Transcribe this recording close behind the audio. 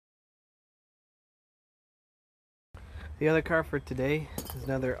The other car for today is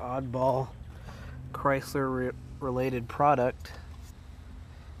another oddball Chrysler related product.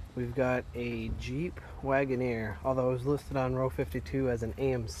 We've got a Jeep Wagoneer, although it was listed on row 52 as an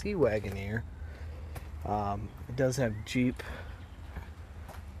AMC Wagoneer. It does have Jeep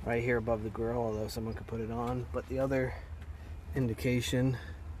right here above the grill, although someone could put it on. But the other indication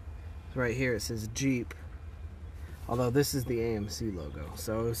is right here, it says Jeep, although this is the AMC logo.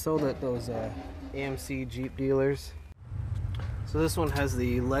 So it was sold at those AMC Jeep dealers. So this one has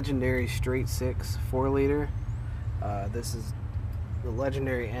the legendary straight 6 4-liter. This is the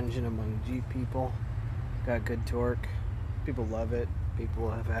legendary engine among Jeep people. Got good torque. People love it. People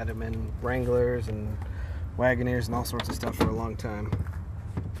have had them in Wranglers and Wagoneers and all sorts of stuff for a long time.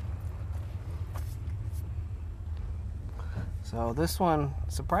 So this one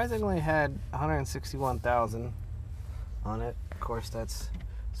surprisingly had 161,000 on it. Of course, that's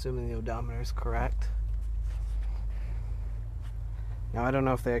assuming the odometer is correct. Now I don't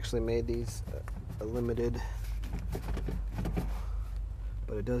know if they actually made these a limited,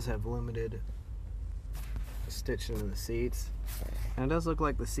 but it does have limited stitching in the seats, and it does look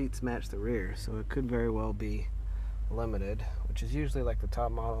like the seats match the rear, so it could very well be limited, which is usually like the top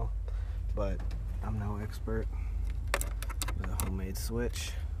model, but I'm no expert. The homemade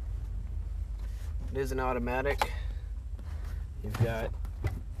switch. It is an automatic. You've got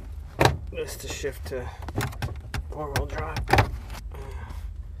this to shift to 4-wheel drive.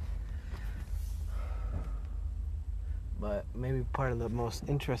 But maybe part of the most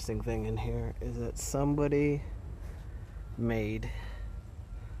interesting thing in here is that somebody made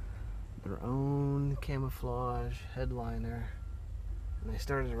their own camouflage headliner, and they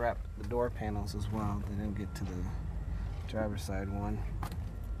started to wrap the door panels as well. They didn't get to the driver's side one.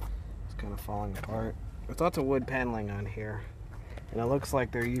 It's kind of falling apart. There's lots of wood paneling on here, and it looks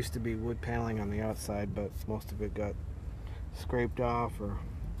like there used to be wood paneling on the outside, but most of it got scraped off or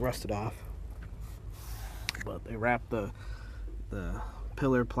rusted off. But they wrapped the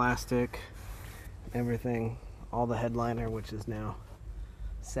pillar plastic, everything, all the headliner, which is now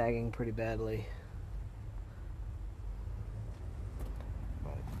sagging pretty badly.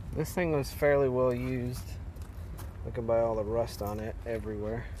 But this thing was fairly well used. Looking by all the rust on it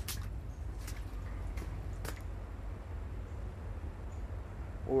everywhere.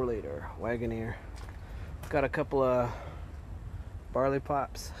 4-liter Wagoneer. Got a couple of barley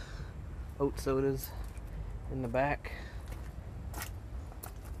pops, oat sodas in the back.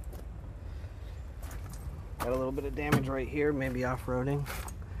 Got a little bit of damage right here, maybe off-roading.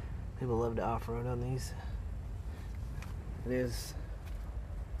 People love to off-road on these. It is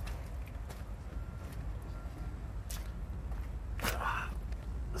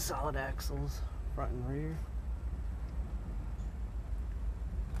solid axles, front and rear.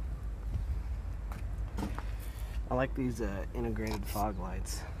 I like these integrated fog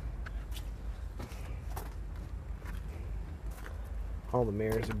lights. All the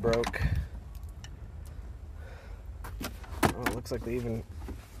mirrors are broke. Oh, it looks like they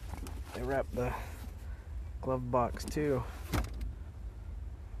wrapped the glove box too. I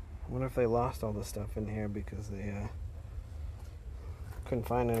wonder if they lost all the stuff in here because they couldn't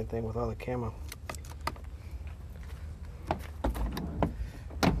find anything with all the camo.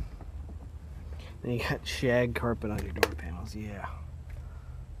 Then you got shag carpet on your door panels. Yeah,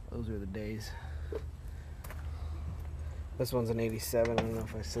 those are the days. This one's an 87. I don't know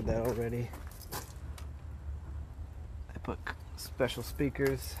if I said that already. I put special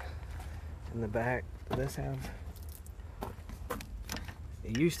speakers in the back. Does this have?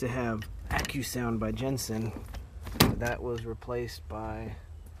 It used to have AccuSound by Jensen. That was replaced by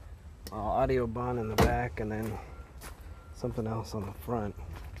Audio Bond in the back and then something else on the front.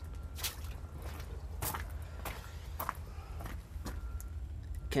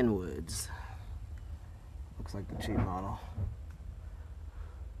 Kenwoods. Looks like the cheap model.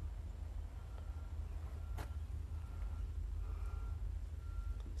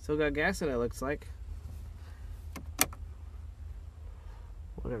 Still got gas in it, looks like.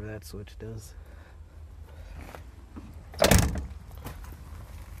 Whatever that switch does.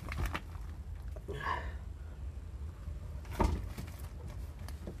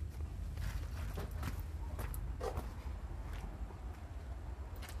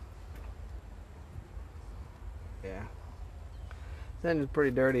 Yeah. This engine's pretty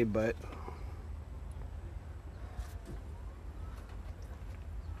dirty, but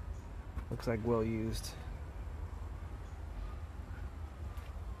looks like well used.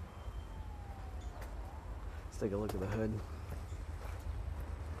 Let's take a look at the hood.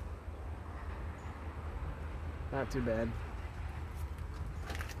 Not too bad.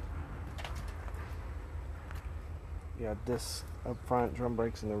 You got discs up front, drum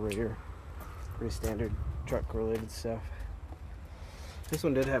brakes in the rear. Pretty standard truck related stuff. This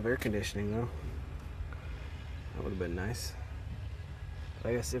one did have air conditioning though. That would have been nice. But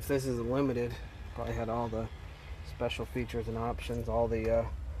I guess if this is a limited, probably had all the special features and options, all the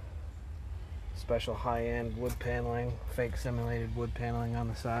special high-end wood paneling, fake simulated wood paneling on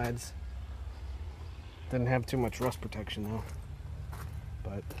the sides. Didn't have too much rust protection though,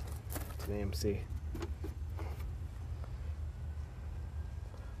 but it's an AMC.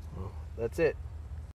 Well, that's it.